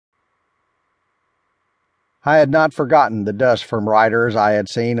I had not forgotten the dust from riders I had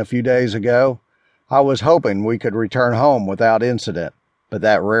seen a few days ago. I was hoping we could return home without incident, but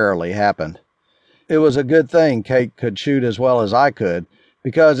that rarely happened. It was a good thing Kate could shoot as well as I could,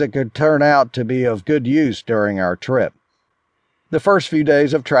 because it could turn out to be of good use during our trip. The first few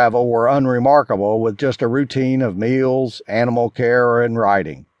days of travel were unremarkable, with just a routine of meals, animal care, and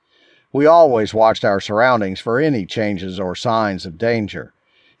riding. We always watched our surroundings for any changes or signs of danger.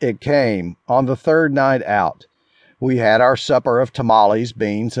 It came on the third night out. We had our supper of tamales,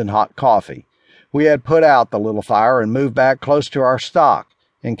 beans, and hot coffee. We had put out the little fire and moved back close to our stock.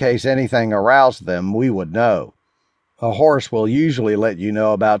 In case anything aroused them, we would know. A horse will usually let you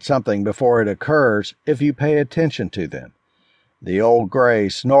know about something before it occurs if you pay attention to them. The old gray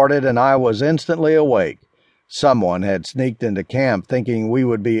snorted and I was instantly awake. Someone had sneaked into camp thinking we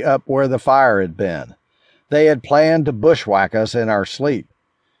would be up where the fire had been. They had planned to bushwhack us in our sleep.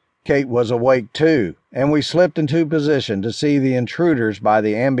 Kate was awake too, and we slipped into position to see the intruders by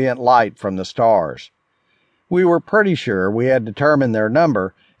the ambient light from the stars. We were pretty sure we had determined their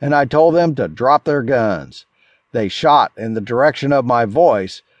number, and I told them to drop their guns. They shot in the direction of my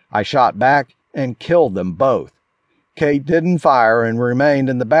voice. I shot back and killed them both. Kate didn't fire and remained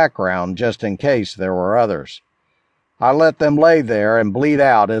in the background just in case there were others. I let them lay there and bleed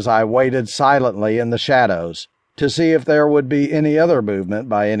out as I waited silently in the shadows to see if there would be any other movement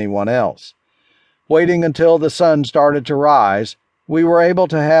by anyone else. Waiting until the sun started to rise, we were able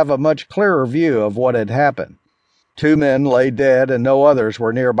to have a much clearer view of what had happened. 2 men lay dead and no others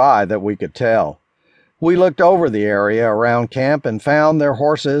were nearby that we could tell. We looked over the area around camp and found their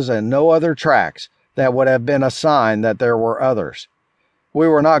horses and no other tracks that would have been a sign that there were others. We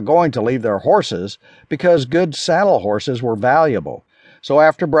were not going to leave their horses because good saddle horses were valuable, so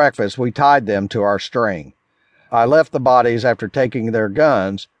after breakfast we tied them to our string. I left the bodies after taking their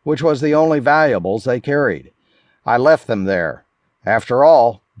guns, which was the only valuables they carried. I left them there. After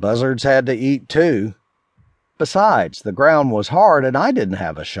all, buzzards had to eat too. Besides, the ground was hard and I didn't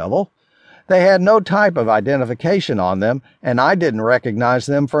have a shovel. They had no type of identification on them, and I didn't recognize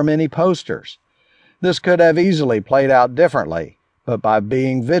them from any posters. This could have easily played out differently, but by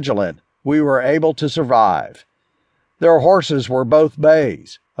being vigilant, we were able to survive. Their horses were both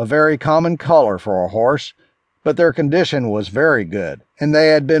bays, a very common color for a horse, but their condition was very good, and they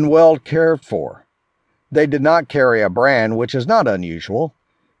had been well cared for. They did not carry a brand, which is not unusual.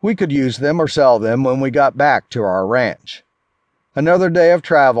 We could use them or sell them when we got back to our ranch. Another day of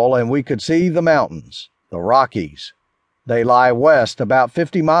travel, and we could see the mountains, the Rockies. They lie west about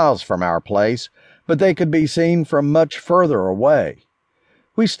 50 miles from our place, but they could be seen from much further away.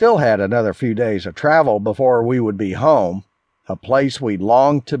 We still had another few days of travel before we would be home, a place we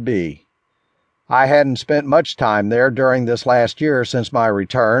longed to be. I hadn't spent much time there during this last year since my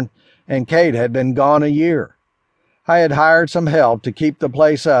return, and Kate had been gone a year. I had hired some help to keep the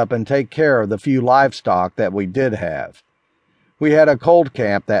place up and take care of the few livestock that we did have. We had a cold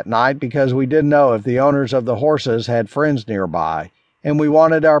camp that night because we didn't know if the owners of the horses had friends nearby, and we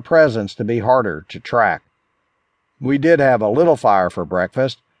wanted our presence to be harder to track. We did have a little fire for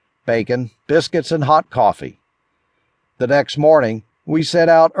breakfast, bacon, biscuits, and hot coffee. The next morning, we set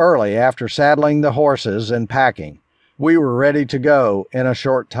out early after saddling the horses and packing. We were ready to go in a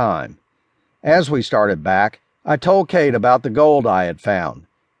short time. As we started back, I told Kate about the gold I had found.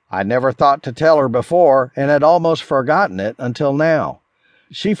 I never thought to tell her before and had almost forgotten it until now.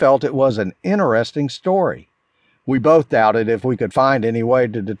 She felt it was an interesting story. We both doubted if we could find any way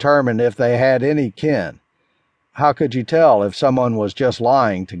to determine if they had any kin. How could you tell if someone was just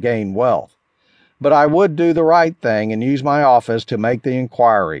lying to gain wealth? But I would do the right thing and use my office to make the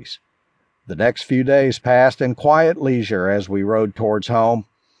inquiries. The next few days passed in quiet leisure as we rode towards home.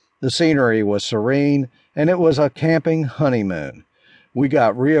 The scenery was serene, and it was a camping honeymoon. We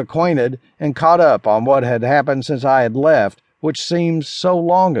got reacquainted and caught up on what had happened since I had left, which seemed so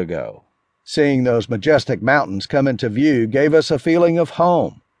long ago. Seeing those majestic mountains come into view gave us a feeling of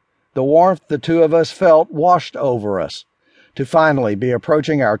home. The warmth the two of us felt washed over us, to finally be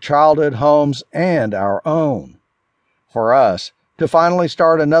approaching our childhood homes and our own. For us, to finally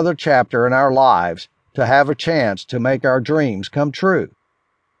start another chapter in our lives, to have a chance to make our dreams come true.